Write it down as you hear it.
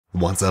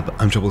What's up,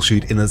 I'm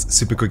Troubleshoot. In this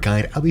super quick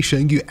guide, I'll be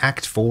showing you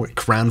Act 4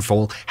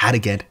 Crownfall, how to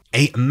get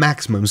a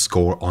maximum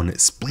score on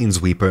Spleen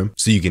Sweeper,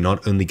 so you can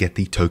not only get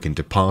the token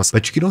to pass,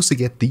 but you can also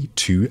get the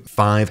 2,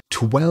 5,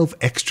 12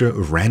 extra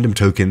random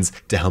tokens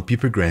to help you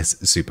progress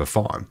super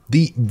far.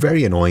 The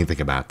very annoying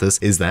thing about this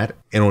is that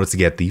in order to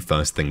get the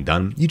first thing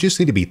done, you just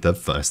need to beat the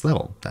first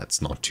level.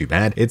 That's not too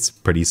bad, it's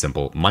pretty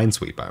simple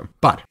Minesweeper.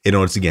 But in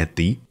order to get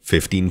the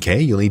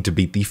 15k, you'll need to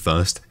beat the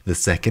first, the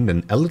second,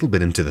 and a little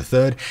bit into the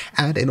third,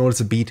 and in order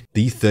to beat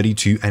the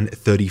 32 and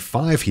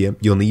 35 here,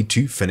 you'll need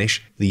to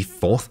finish the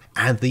fourth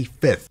and the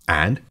fifth.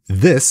 And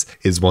this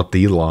is what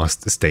the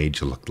last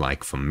stage looked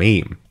like for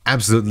me.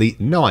 Absolutely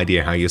no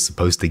idea how you're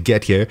supposed to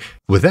get here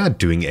without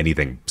doing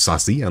anything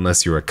sussy,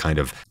 unless you're a kind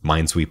of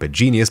Minesweeper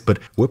genius, but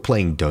we're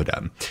playing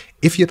Dota.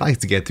 If you'd like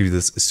to get through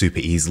this super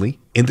easily,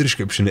 in the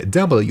description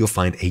down below you'll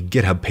find a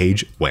GitHub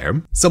page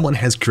where someone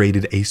has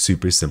created a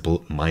super simple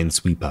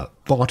Minesweeper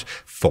bot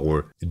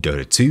for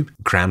Dota 2,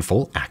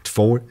 Crownfall, Act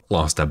 4,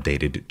 last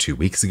updated 2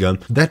 weeks ago,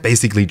 that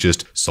basically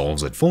just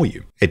solves it for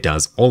you. It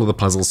does all of the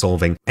puzzle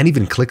solving and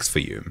even clicks for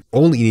you.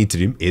 All you need to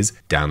do is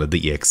download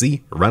the exe,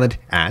 run it,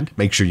 and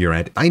make sure you're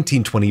at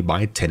 1920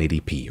 by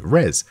 1080p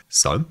res.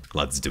 So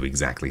let's do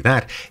exactly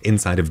that.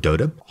 Inside of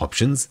Dota,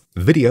 options,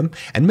 video,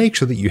 and make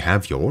sure that you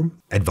have your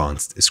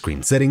advanced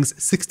screen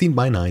settings 16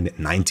 by 9,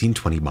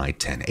 1920 by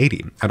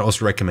 1080. I'd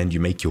also recommend you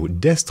make your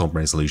desktop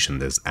resolution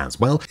this as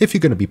well if you're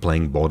going to be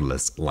playing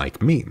borderless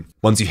like me.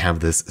 Once you have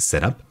this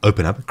set up,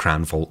 open up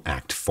Crownfall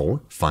Act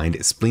 4,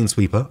 find Spleen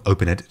Sweeper,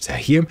 open it to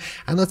here,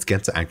 and let's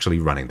get to actually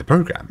running the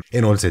program.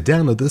 In order to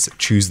download this,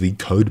 choose the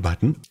code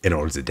button. In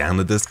order to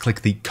download this,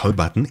 click the code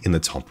button in the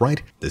top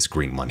right, this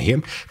green one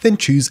here, then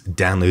choose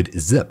download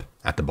zip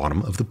at the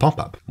bottom of the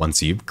pop-up.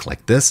 Once you've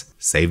clicked this,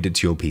 saved it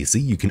to your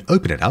PC, you can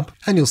open it up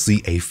and you'll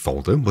see a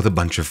folder with a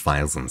bunch of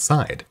files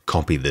inside.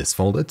 Copy this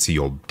folder to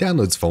your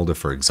downloads folder,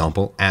 for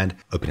example, and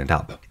open it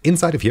up.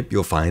 Inside of here,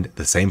 you'll find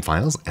the same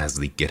files as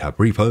the GitHub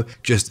repo,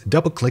 just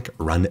double-click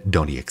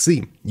run.exe.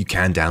 You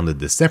can download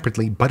this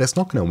separately, but it's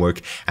not going to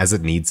work as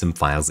it needs some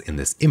files in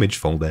this image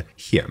folder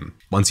here.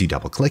 Once you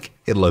double-click,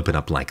 it'll open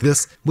up like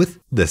this with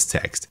this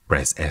text.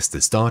 Press S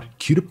to start,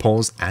 Q to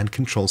pause, and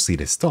Ctrl-C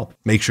to stop.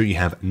 Make sure you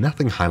have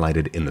nothing highlighted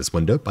in this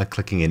window by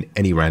clicking in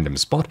any random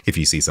spot. If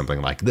you see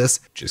something like this,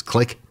 just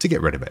click to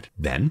get rid of it.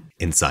 Then,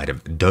 inside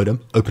of Dota,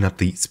 open up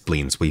the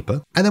Spleen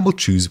Sweeper, and then we'll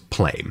choose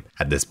Play.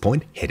 At this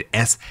point, hit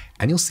S,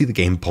 and you'll see the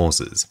game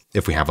pauses.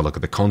 If we have a look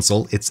at the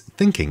console, it's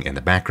thinking in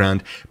the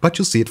background, but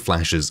you'll see it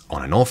flashes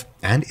on and off,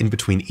 and in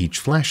between each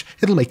flash,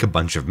 it'll make a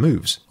bunch of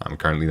moves. I'm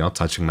currently not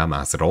touching my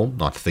mouse at all,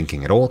 not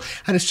thinking at all,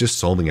 and it's just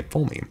solving it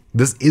for me.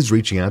 This is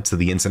reaching out to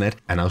the internet,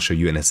 and I'll show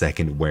you in a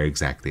second where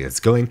exactly it's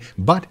going,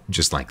 but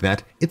just like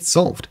that, it's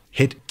solved.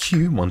 Hit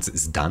Q once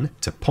it's done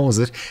to pause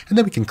it, and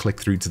then we can click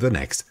through to the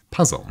next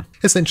puzzle.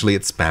 Essentially,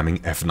 it's spamming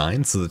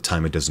F9 so the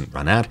timer doesn't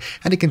run out,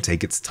 and it can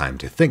take its time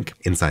to think.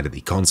 Inside of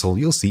the console,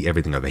 you'll see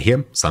everything over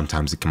here.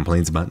 Sometimes it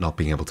complains about not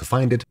being able to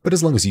find it, but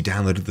as long as you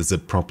downloaded the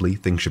zip properly,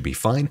 things should be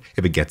fine.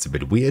 If it gets a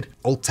bit weird,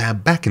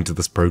 Alt-Tab back into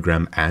this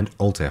program and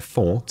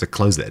Alt-F4 to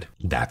close it.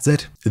 That's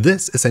it.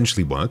 This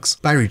essentially works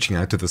by reaching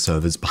out to the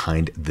servers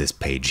behind this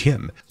page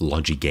here,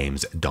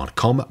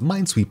 logigames.com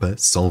Mineweeper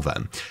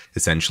Solver.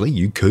 Essentially,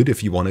 you could,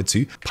 if you wanted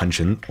to, punch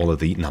in all of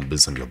the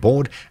numbers on your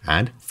board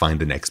and find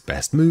the next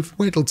best move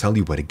where it'll tell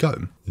you where to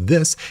go.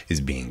 This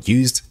is being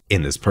used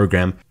in this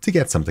program to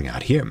get something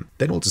out here.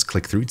 Then we'll just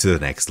click through to the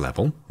next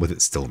level with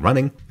it still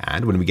running,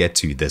 and when we get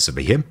to this over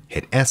here,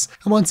 hit S,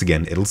 and once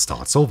again it'll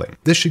start solving.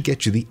 This should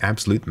get you the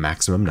absolute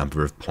maximum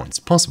number of points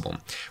possible.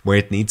 Where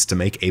it needs to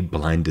make a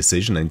blind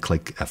decision and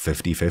click a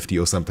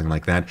 50-50 or something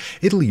like that,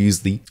 it'll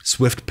use the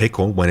swift pick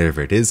or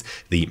whatever it is,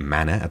 the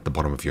mana at the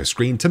bottom of your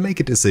screen, to make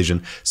a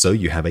decision so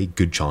you have a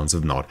good chance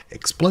of not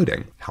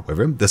exploding.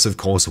 However, this of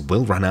course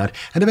will run out,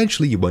 and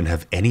eventually you won't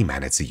have any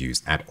mana to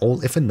use at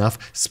all if enough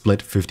split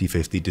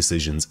 50-50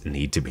 decisions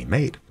need to be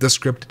made. The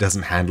script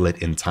doesn't handle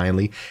it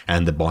entirely,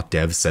 and the bot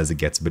dev says it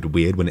gets a bit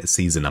weird when it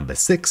sees a number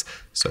 6,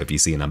 so if you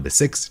see a number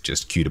 6,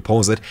 just Q to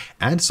pause it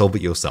and solve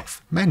it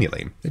yourself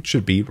manually. It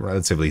should be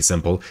relatively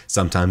simple.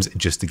 Sometimes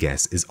just a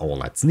guess is all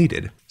that's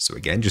needed. So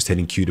again, just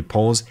hitting Q to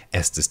pause,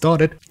 S to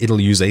start it. It'll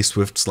use a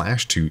swift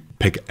slash to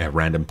pick a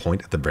random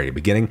point at the very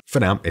beginning. For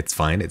now, it's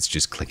fine, it's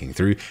just clicking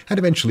through, and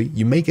eventually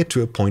you may get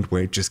to a point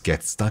where it just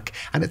gets stuck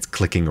and it's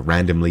clicking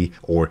randomly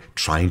or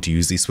trying to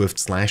use the swift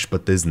slash,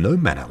 but there's no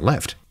mana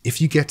left. If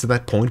you get to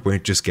that point where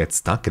it just gets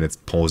stuck and it's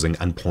pausing,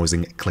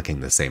 unpausing, clicking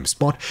the same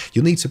spot,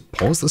 you'll need to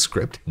pause the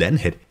script, then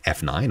hit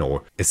F9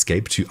 or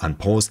escape to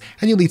unpause,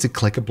 and you'll need to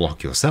click a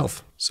block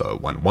yourself. So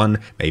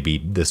 1-1, maybe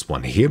this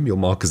one here you'll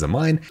mark as a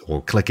mine,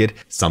 or click it,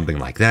 something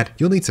like that.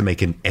 You'll need to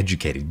make an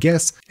educated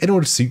guess in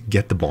order to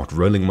get the bot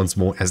rolling once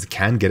more, as it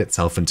can get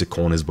itself into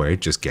corners where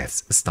it just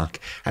gets stuck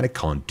and it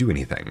can't do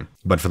anything.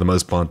 But for the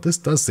most part, this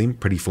does seem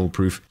pretty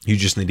foolproof. You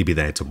just need to be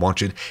there to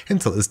watch it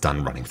until it's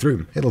done running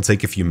through. It'll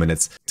take a few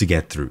minutes to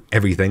get through through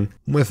everything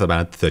with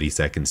about 30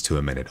 seconds to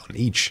a minute on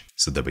each.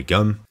 So there we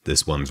go,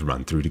 this one's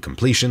run through to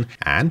completion,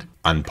 and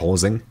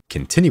unpausing,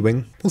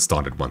 continuing, we'll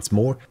start it once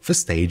more for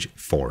stage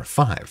 4 or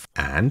 5.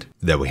 And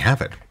there we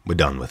have it, we're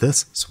done with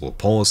this, so we'll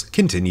pause,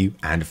 continue,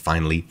 and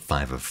finally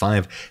 5 of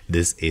 5.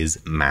 This is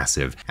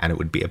massive, and it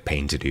would be a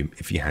pain to do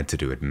if you had to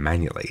do it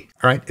manually.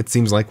 Alright, it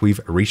seems like we've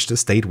reached a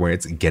state where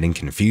it's getting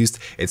confused.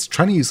 It's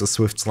trying to use a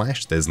swift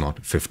slash, there's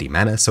not 50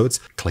 mana, so it's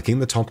clicking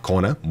the top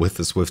corner with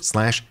the swift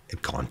slash,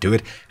 it can't do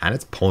it, and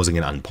it's pausing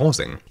and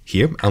unpausing.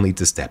 Here, I'll need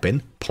to step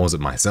in, pause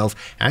it myself,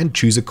 and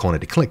choose a corner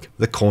to click.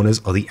 The corners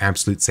are the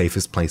absolute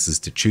safest places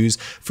to choose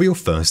for your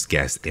first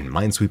guess in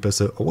Minesweeper,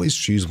 so always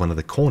choose one of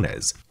the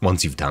corners.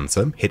 Once you've done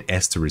so, hit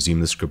S to resume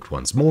the script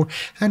once more,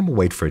 and we'll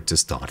wait for it to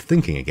start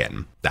thinking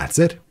again. That's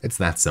it, it's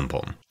that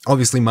simple.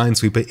 Obviously,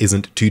 Minesweeper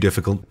isn't too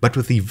difficult, but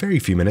with the very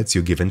few minutes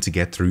you're given to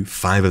get through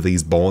 5 of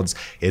these boards,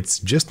 it's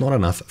just not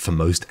enough for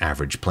most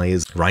average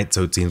players, right?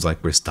 So it seems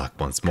like we're stuck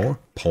once more.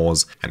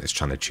 Pause, and it's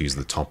trying to choose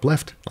the top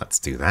left. Let's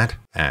do that.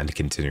 And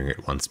continuing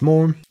it once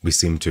more, we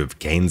seem to have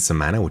gained some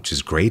mana, which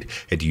is great.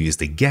 It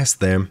used a guess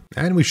there,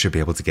 and we should be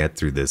able to get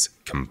through this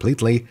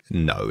completely.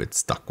 No, it's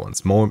stuck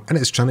once more, and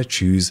it's trying to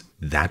choose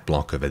that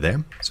block over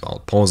there. So I'll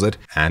pause it,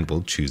 and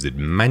we'll choose it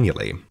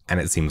manually. And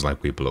it seems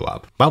like we blew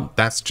up. Well,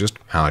 that's just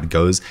how it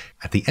goes.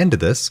 At the end of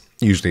this,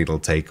 usually it'll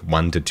take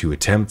 1 to 2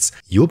 attempts,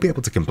 you'll be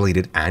able to complete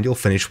it and you'll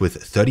finish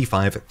with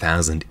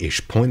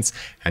 35,000-ish points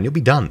and you'll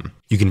be done.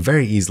 You can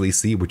very easily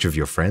see which of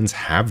your friends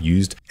have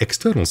used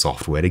external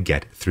software to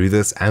get through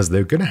this, as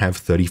they're going to have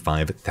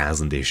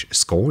 35,000-ish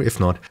score, if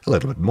not a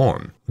little bit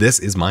more. This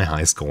is my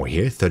high score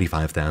here,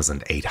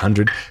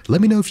 35,800.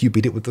 Let me know if you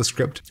beat it with the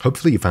script.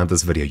 Hopefully you found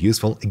this video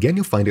useful. Again,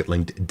 you'll find it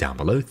linked down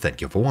below.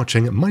 Thank you for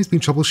watching. My name's been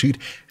Troubleshoot,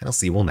 and I'll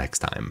see you all next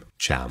time.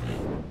 Ciao.